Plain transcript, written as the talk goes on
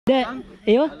ده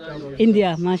ايوه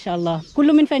انديا ما شاء الله.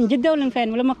 كله من فين؟ جدة ولا من فين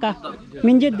ولا مكة؟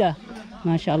 من جدة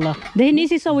ما شاء الله. ده هنا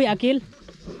ايش يسوي اكل؟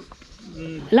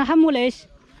 لحم ولا ايش؟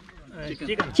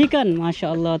 chicken ما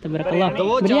شاء الله تبارك الله.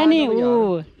 Biryani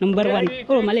number one.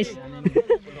 Malis.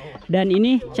 Dan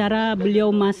ini cara beliau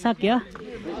masak ya.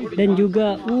 Dan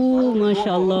juga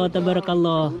masya Allah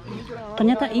tabarakallah.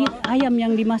 Ternyata ayam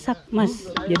yang dimasak mas,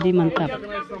 jadi mantap.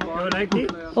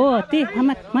 Teh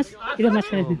Ahmad mas, itu mas.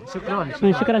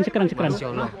 Syukran.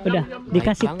 Udah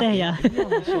dikasih teh ya.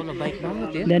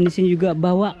 Dan di sini juga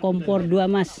bawa kompor 2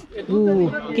 mas.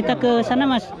 Kita ke sana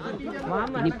mas.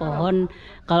 Ini pohon,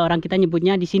 kalau orang kita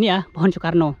nyebutnya di sini ya pohon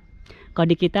Soekarno. Kalau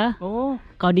di kita,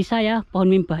 kalau di saya pohon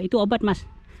mimba. Itu obat mas.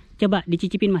 Coba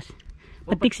dicicipin mas.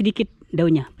 Petik sedikit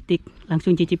daunnya, petik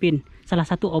langsung cicipin. Salah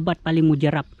satu obat paling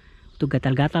mujarab untuk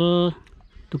gatal-gatal,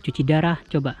 untuk cuci darah.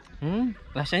 Coba.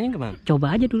 Rasanya gimana?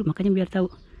 Coba aja dulu, makanya biar tahu.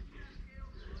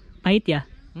 Pahit ya?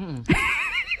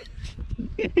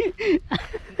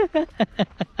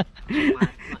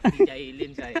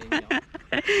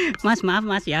 Mas maaf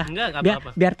mas ya. Enggak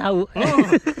biar tahu.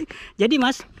 Jadi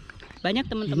mas, banyak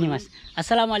teman-teman mas.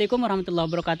 Assalamualaikum warahmatullahi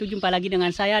wabarakatuh. Jumpa lagi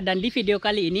dengan saya, dan di video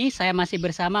kali ini saya masih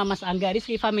bersama Mas Angga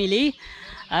Rizky Family.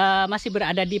 Masih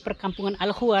berada di perkampungan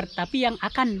Al-Khuwar, tapi yang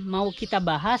akan mau kita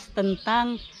bahas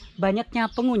tentang banyaknya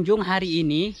pengunjung hari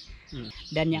ini.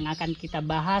 Dan yang akan kita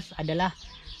bahas adalah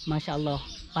masya Allah,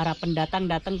 para pendatang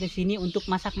datang ke sini untuk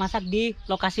masak-masak di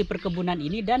lokasi perkebunan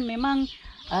ini. Dan memang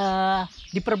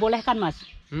diperbolehkan mas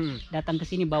datang ke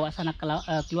sini bawa sanak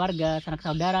keluarga, sanak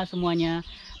saudara semuanya,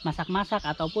 masak-masak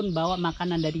ataupun bawa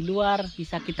makanan dari luar,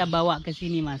 bisa kita bawa ke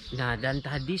sini mas. Nah, dan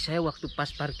tadi saya waktu pas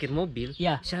parkir mobil,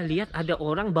 ya, saya lihat ada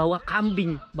orang bawa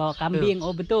kambing.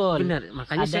 Oh betul. Benar,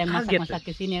 makanya ada saya yang kaget. masak-masak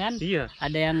ke sini kan. Iya.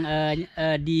 Ada yang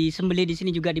disembelih di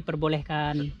sini juga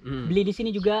diperbolehkan. Beli di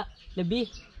sini juga lebih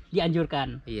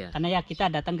dianjurkan. Iya. Karena ya kita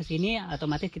datang ke sini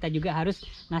otomatis kita juga harus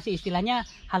ngasih istilahnya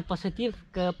hal positif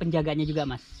ke penjaganya juga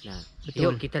mas. Nah,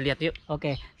 betul. Yuk kita lihat yuk.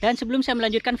 Oke. Dan sebelum saya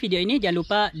melanjutkan video ini, jangan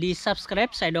lupa di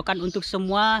subscribe. Saya doakan untuk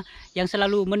semua yang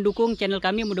selalu mendukung channel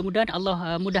kami. Mudah-mudahan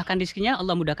Allah mudahkan rezekinya,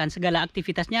 Allah mudahkan segala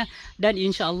aktivitasnya, dan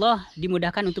insya Allah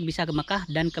dimudahkan untuk bisa ke Mekah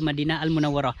dan ke Madinah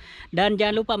Al-Munawwarah. Dan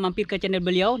jangan lupa mampir ke channel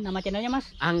beliau. Nama channelnya mas?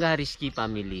 Angga Rizky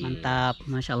Family. Mantap,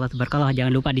 masya Allah tabarakallah.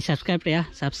 Jangan lupa di subscribe ya,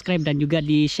 subscribe dan juga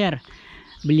di share.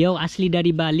 Beliau asli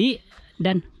dari Bali.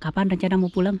 Dan kapan rencana mau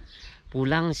pulang?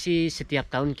 Pulang sih setiap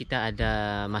tahun kita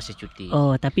ada masa cuti.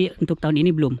 Oh, tapi untuk tahun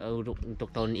ini belum? Untuk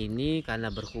tahun ini karena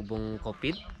berhubung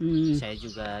COVID, saya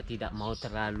juga tidak mau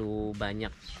terlalu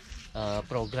banyak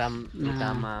program,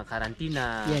 terutama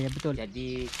karantina. Iya, betul.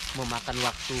 Jadi memakan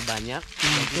waktu banyak.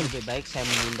 Jadi lebih baik saya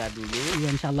menunda dulu. Iya,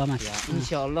 insya Allah mas. Ya,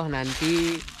 insya Allah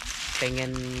nanti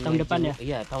pengen tahun depan ya?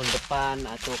 Iya, tahun depan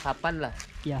atau kapan lah.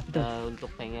 Ya, betul.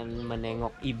 Untuk pengen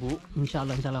menengok ibu. Insya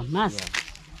Allah mas. Ya.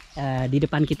 Di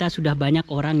depan kita sudah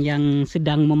banyak orang yang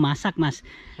sedang memasak mas.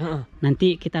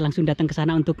 Nanti kita langsung datang ke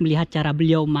sana untuk melihat cara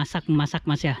beliau memasak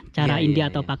mas ya. Cara India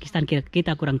atau Pakistan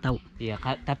kita kurang tahu. Iya,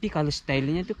 tapi kalau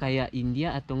stylenya tuh kayak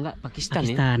India atau enggak Pakistan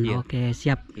ya. Oke,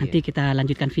 siap. Nanti kita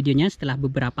lanjutkan videonya setelah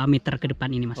beberapa meter ke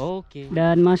depan ini mas. Oke.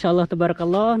 Dan masya Allah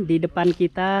tabarakallah, di depan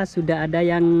kita sudah ada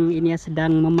yang ini ya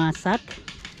sedang memasak.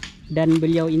 Dan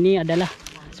beliau ini adalah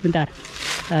sebentar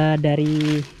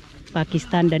dari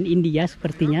Pakistan dan India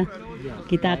sepertinya.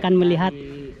 Kita akan melihat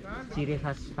ciri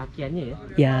khas pakaiannya ya.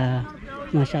 Ya,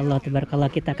 masya Allah tabarakallah,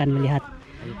 kita akan melihat.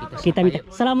 Kita minta.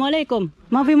 Assalamualaikum.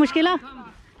 Maafi muskilah.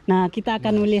 Nah, kita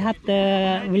akan melihat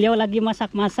beliau lagi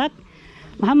masak-masak.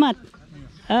 Muhammad,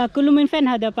 kullu min fin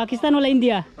hada, Pakistan wala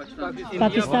India?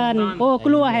 Pakistan.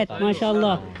 Kullu wahid, masya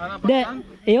Allah.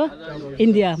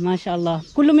 India, masya Allah.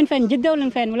 Kullu min fin, Jeddah wala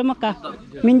min fin wala Makkah?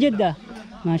 Min Jeddah,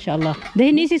 masya Allah. ده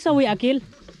هنا ايش يسوي اكل؟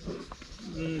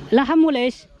 لحم ولا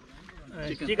ايش؟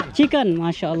 chicken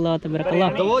masya Allah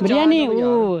tabarakallah. Biryani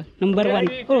number one.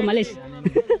 Malis.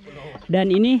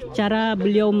 Dan ini cara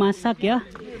beliau masak ya.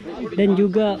 Dan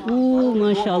juga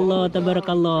masya Allah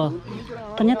tabarakallah.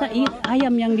 Ternyata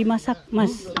ayam yang dimasak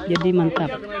mas, jadi mantap.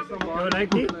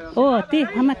 Teh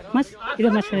Ahmad mas, itu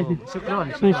mas.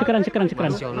 Syukran.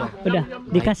 Udah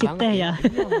dikasih teh ya.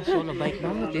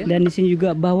 Dan di sini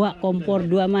juga bawa kompor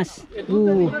 2 mas.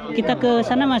 Kita ke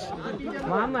sana mas.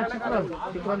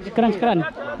 Syukran.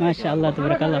 Masya Allah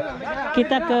tabarakallah.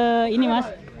 Kita ke ini mas.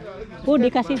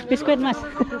 Dikasih biskuit mas.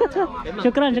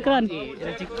 Syukran.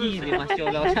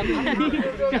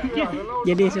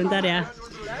 Jadi sebentar ya.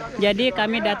 Jadi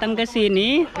kami datang ke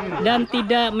sini dan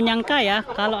tidak menyangka ya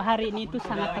kalau hari ini itu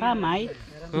sangat ramai.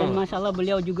 Dan masya Allah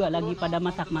beliau juga lagi pada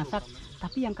masak-masak.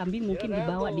 tapi yang kambing mungkin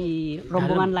dibawa di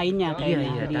rombongan lainnya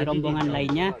kayaknya, di rombongan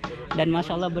lainnya. Dan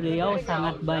masya Allah beliau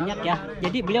sangat banyak ya.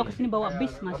 Jadi beliau kesini bawa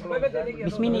bis mas,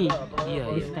 bis mini,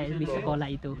 bis kayak bis sekolah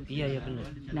itu. Iya benar.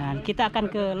 Dan kita akan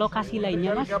ke lokasi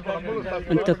lainnya mas,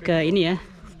 untuk ke ini ya.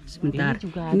 Sebentar. Ini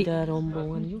juga ada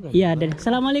rombongan juga. Iya, dan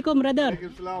Assalamualaikum brother.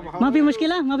 Maafi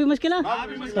muskilah, maafi muskilah.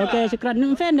 Oke, syukran.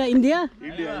 Min fan India?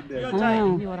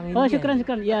 Oh, syukran.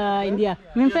 Ya, India.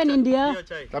 Min fan India?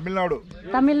 Tamil Nadu.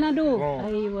 Tamil Nadu.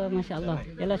 Aywa, masya Allah.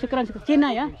 Ya, syukran.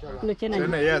 Cina ya? Lu Cina.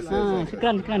 Yes.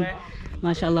 Syukran.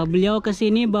 Masya Allah, beliau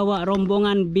kesini bawa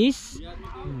rombongan bis.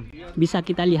 Bisa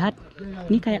kita lihat.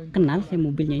 Ini kayak kenal saya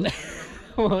mobilnya ini.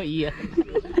 Oh iya.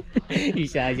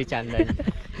 Bisa aja canda.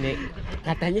 Nih,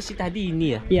 katanya sih tadi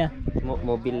ini ya. Iya.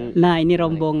 Mobil. Nah, ini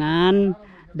rombongan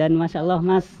dan masya Allah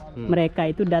mas, mereka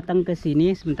itu datang ke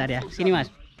sini sebentar ya. Sini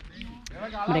mas.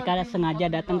 Mereka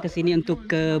sengaja datang ke sini untuk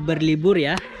berlibur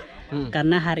ya.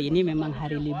 Karena hari ini memang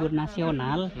hari libur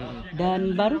nasional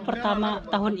dan baru pertama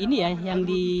tahun ini ya yang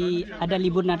ada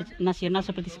libur nasional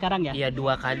seperti sekarang ya. Iya,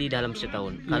 2 kali dalam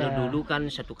setahun. Kalau dulu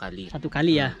kan 1 kali. 1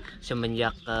 kali ya.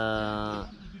 Semenjak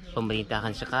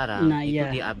pemerintahan sekarang itu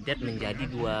diupdate menjadi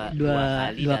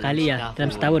dua kali ya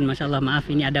dalam setahun. Masya Allah, maaf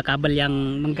ini ada kabel yang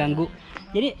mengganggu.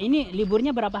 Jadi ini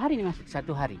liburnya berapa hari nih mas? 1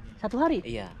 hari. 1 hari?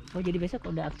 Iya. Oh jadi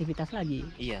besok udah aktivitas lagi?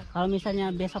 Iya. Kalau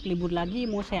misalnya besok libur lagi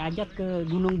mau saya ajak ke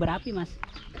gunung berapi mas?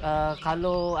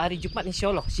 Kalau hari Jumat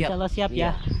insya Allah siap. Insya Allah siap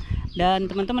ya. Dan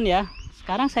teman-teman ya,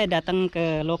 sekarang saya datang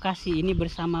ke lokasi ini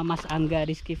bersama Mas Angga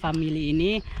Rizky Family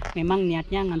ini. Memang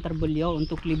niatnya ngantar beliau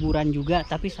untuk liburan juga,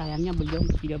 tapi sayangnya beliau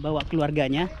tidak bawa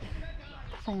keluarganya.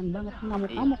 Sayang banget,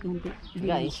 ngamuk-ngamuk nanti.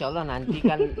 Enggak, insya Allah nanti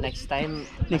kan next time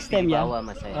ya.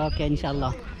 Mas saya. Oke, insya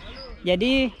Allah.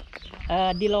 Jadi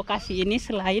di lokasi ini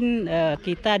selain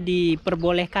kita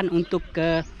diperbolehkan untuk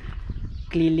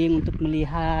keliling untuk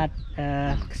melihat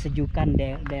kesejukan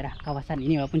daerah kawasan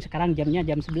ini, walaupun sekarang jamnya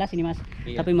jam 11 ini mas.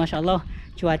 Tapi masya Allah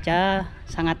cuaca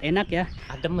sangat enak ya,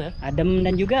 adem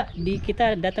dan juga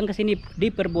kita datang ke sini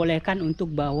diperbolehkan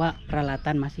untuk bawa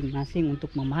peralatan masing-masing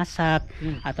untuk memasak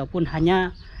ataupun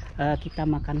hanya kita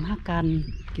makan-makan,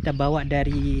 kita bawa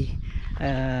dari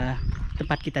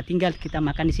tempat kita tinggal, kita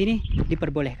makan di sini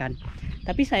diperbolehkan.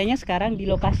 Tapi sayangnya sekarang di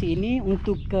lokasi ini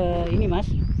untuk ini mas,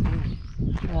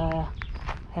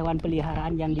 hewan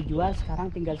peliharaan yang dijual sekarang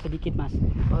tinggal sedikit mas.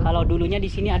 Kalau dulunya di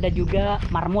sini ada juga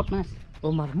marmut mas. Oh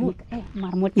marmut?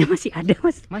 Marmutnya masih ada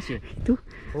mas. Masih? Tuh,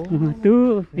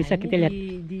 tuh bisa kita lihat.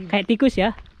 Kayak tikus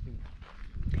ya.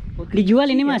 Dijual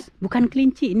ini mas, bukan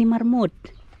kelinci, ini marmut.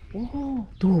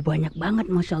 Tuh banyak banget,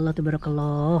 masya Allah,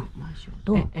 tabarakallah.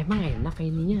 Tuh. Emang enak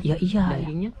ininya? Ya iya,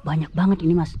 banyak banget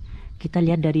ini mas. Kita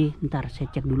lihat dari, ntar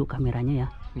saya cek dulu kameranya ya.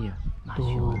 Iya.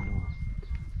 Tuh,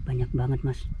 banyak banget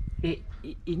mas.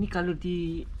 Ini kalau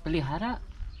dipelihara?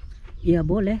 Iya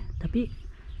boleh, tapi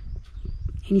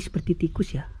ini seperti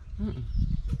tikus ya.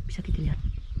 Bisa kita lihat.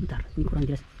 Bentar, ini kurang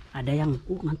jelas. Ada yang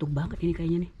ngantuk banget ini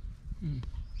kayaknya nih.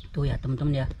 Tuh ya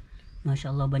teman-teman ya, masya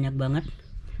Allah banyak banget.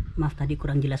 Maaf tadi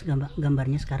kurang jelas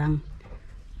gambarnya, sekarang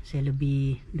saya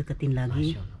lebih deketin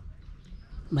lagi.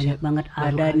 Banyak banget,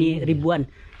 ada nih ribuan.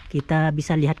 Kita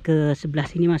bisa lihat ke sebelah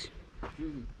sini mas.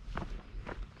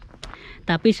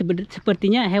 Tapi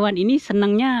sepertinya hewan ini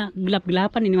senangnya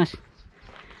gelap-gelapan ini mas,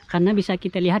 karena bisa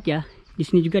kita lihat ya, di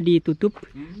sini juga ditutup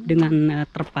dengan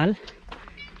terpal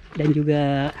dan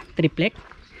juga triplek.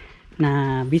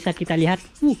 Nah bisa kita lihat,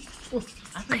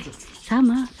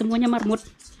 sama semuanya marmut.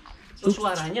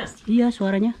 Suaranya? Iya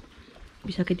suaranya,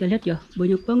 bisa kita lihat ya,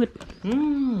 banyak banget.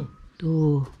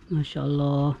 Tuh masya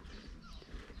Allah,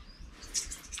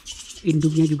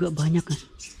 induknya juga banyak kan.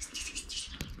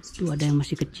 Tuh ada yang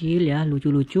masih kecil ya,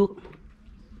 lucu-lucu.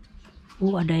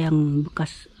 Ada yang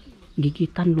bekas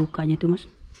gigitan lukanya tuh mas.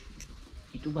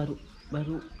 Itu baru.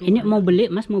 Ini mau beli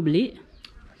mas, mau beli?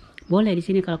 Boleh di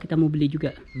sini kalau kita mau beli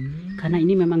juga. Karena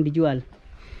ini memang dijual.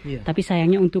 Tapi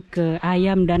sayangnya untuk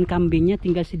ayam dan kambingnya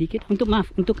tinggal sedikit.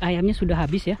 Untuk ayamnya sudah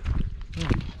habis ya.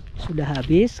 Sudah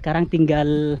habis. Sekarang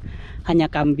tinggal hanya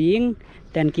kambing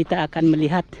dan kita akan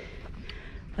melihat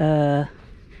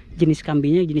jenis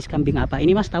kambingnya, jenis kambing apa.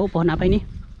 Ini mas tahu pohon apa ini?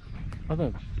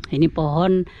 Apa? Ini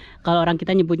pohon, kalau orang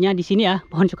kita nyebutnya di sini ya,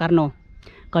 pohon Soekarno.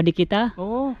 Kalau di kita,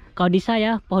 kalau di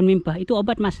saya pohon mimpa. Itu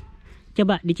obat mas.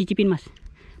 Coba dicicipin mas.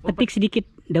 Petik sedikit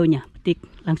daunnya, petik,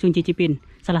 langsung cicipin.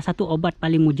 Salah satu obat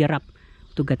paling mujarab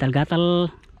untuk gatal-gatal,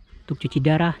 untuk cuci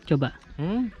darah. Coba.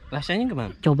 Rasanya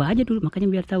gimana? Coba aja dulu, makanya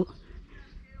biar tahu.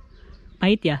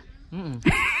 Pahit ya?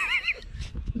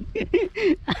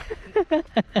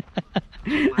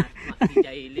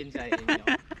 Dijahilin saya.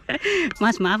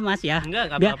 Mas maaf mas ya.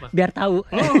 Enggak apa-apa. Biar tahu.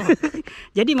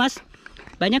 Jadi mas,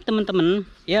 banyak teman-teman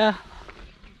ya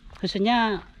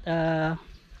khususnya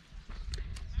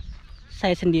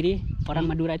saya sendiri orang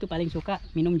Madura itu paling suka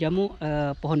minum jamu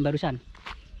pohon barusan.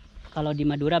 Kalau di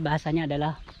Madura bahasanya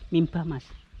adalah mimpa, Mas.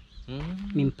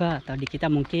 Mimpa, atau di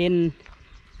kita mungkin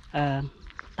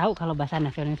tahu, kalau bahasa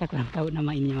nasionalnya saya kurang tahu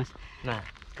nama ini, Mas. Nah,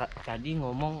 tadi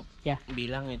ngomong ya,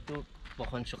 bilang itu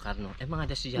pohon Soekarno. Emang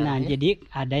ada Nah, sejarahnya? jadi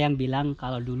ada yang bilang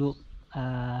kalau dulu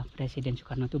Presiden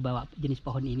Soekarno tuh bawa jenis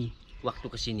pohon ini Waktu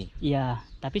kesini. Iya,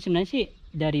 tapi sebenarnya sih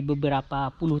dari beberapa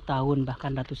puluh tahun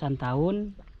bahkan ratusan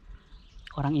tahun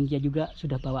orang India juga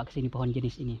sudah bawa ke sini pohon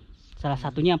jenis ini. Salah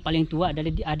satunya yang paling tua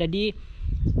ada di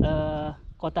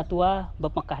kota tua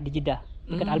Mekah di Jeddah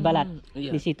dekat Al-Balad.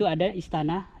 Iya. Di situ ada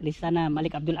istana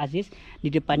Malik Abdul Aziz.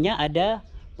 Di depannya ada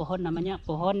pohon namanya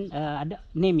pohon ada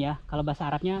nim ya. Kalau bahasa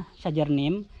Arabnya syajar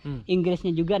nim,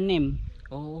 Inggrisnya juga nim.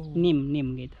 Nim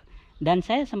gitu. Dan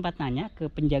saya sempat nanya ke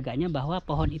penjaganya bahwa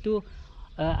pohon itu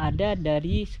ada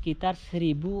dari sekitar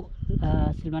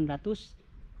 1900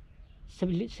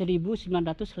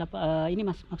 ini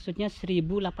Mas, maksudnya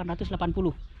 1880.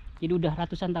 Jadi udah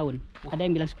ratusan tahun. Ada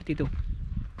yang bilang seperti itu.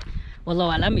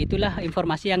 Wallahu alam, itulah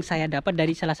informasi yang saya dapat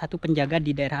dari salah satu penjaga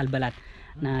di daerah Al-Balad.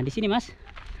 Nah, di sini Mas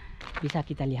bisa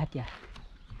kita lihat ya.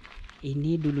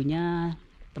 Ini dulunya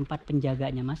tempat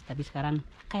penjaganya Mas, tapi sekarang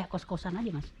kayak kos-kosan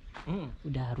aja Mas.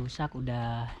 Udah rusak,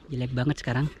 udah jelek banget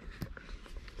sekarang.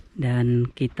 Dan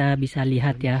kita bisa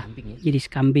lihat ya, jadi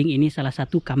kambing ini salah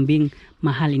satu kambing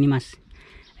mahal ini Mas.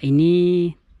 Ini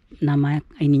nama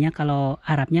ininya kalau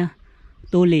Arabnya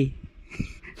tuli.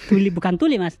 Tuli, bukan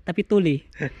tuli Mas, tapi tuli.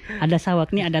 Ada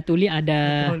sawak nih, ada tuli,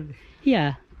 ada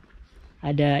iya.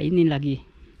 Ada ini lagi.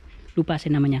 Lupa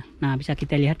saya namanya. Nah, bisa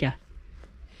kita lihat ya.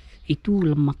 Itu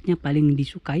lemaknya paling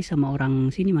disukai sama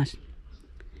orang sini Mas.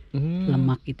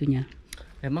 Lemak itunya.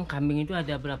 Memang kambing itu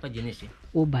ada berapa jenis ya?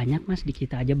 Oh, banyak Mas, di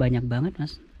kita aja banyak banget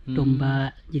Mas.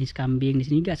 Domba jenis kambing di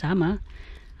sini juga sama.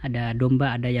 Ada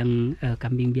domba, ada yang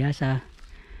kambing biasa.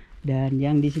 Dan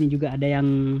yang di sini juga ada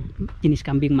yang jenis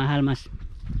kambing mahal Mas.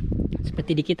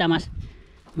 Seperti di kita Mas.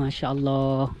 Masya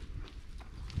Allah.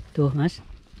 Tuh Mas.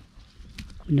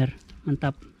 Bener,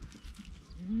 mantap.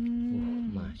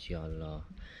 Masya Allah.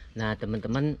 Nah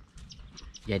teman-teman,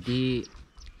 jadi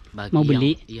bagi mau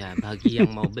beli, bagi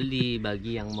yang mau beli,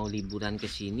 bagi yang mau liburan ke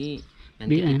sini,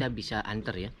 nanti kita bisa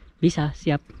antar ya. Bisa,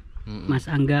 siap.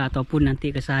 Mas Angga ataupun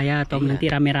nanti ke saya atau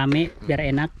nanti rame-rame biar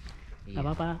enak. Gak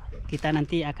apa-apa, kita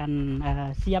nanti akan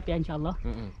siap ya insya Allah.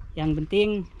 Yang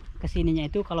penting kesininya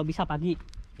itu kalau bisa pagi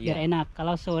biar enak.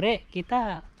 Kalau sore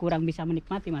kita kurang bisa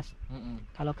menikmati Mas.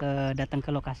 Kalau datang ke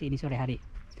lokasi ini sore hari.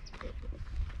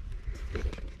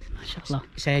 Masya Allah.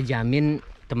 Saya jamin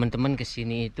teman-teman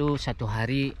kesini itu satu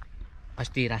hari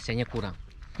pasti rasanya kurang.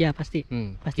 Ya pasti,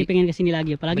 pasti pengen kesini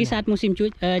lagi. Apalagi saat musim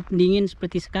dingin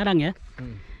seperti sekarang ya.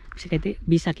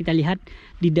 Bisa kita lihat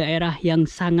di daerah yang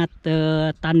sangat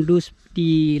tandus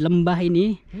di lembah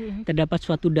ini terdapat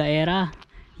suatu daerah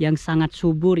yang sangat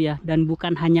subur ya, dan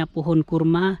bukan hanya pohon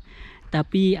kurma,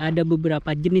 tapi ada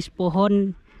beberapa jenis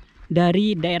pohon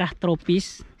dari daerah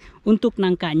tropis. Untuk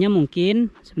nangkanya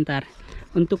mungkin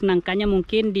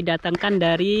didatangkan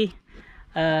dari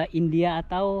India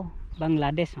atau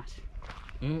Bangladesh Mas.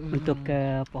 Untuk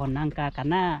ke pohon nangka,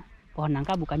 karena pohon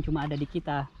nangka bukan cuma ada di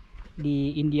kita,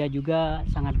 di India juga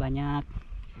sangat banyak.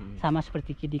 Sama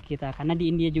seperti di kita, karena di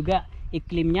India juga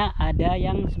iklimnya ada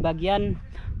yang sebagian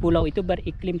pulau itu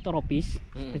beriklim tropis,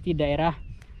 seperti daerah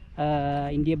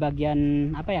India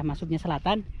bagian apa ya, masuknya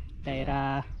selatan,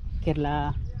 daerah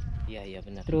Kerala. Iya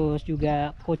benar. Terus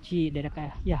juga Kochi, daerah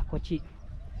kayak ya Kochi.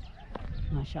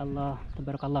 Masya Allah,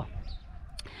 tabarakallah.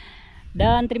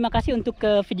 Dan terima kasih untuk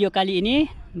video kali ini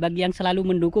bagi yang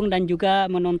selalu mendukung dan juga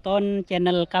menonton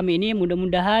channel kami ini.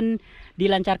 Mudah-mudahan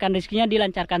dilancarkan rezekinya,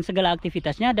 dilancarkan segala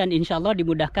aktivitasnya, dan insya Allah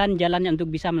dimudahkan jalannya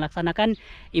untuk bisa melaksanakan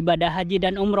ibadah haji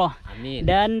dan umroh. Amin.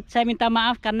 Dan saya minta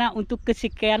maaf karena untuk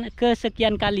kesekian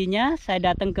kalinya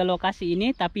saya datang ke lokasi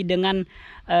ini, tapi dengan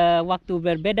waktu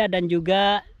berbeda dan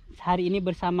juga hari ini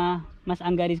bersama Mas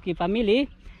Angga Rizky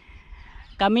Family.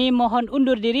 Kami mohon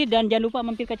undur diri dan jangan lupa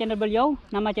mampir ke channel beliau.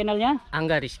 Nama channelnya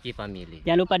Angga Rizky Family.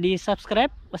 Jangan lupa di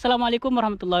subscribe. Wassalamualaikum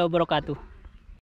warahmatullahi wabarakatuh.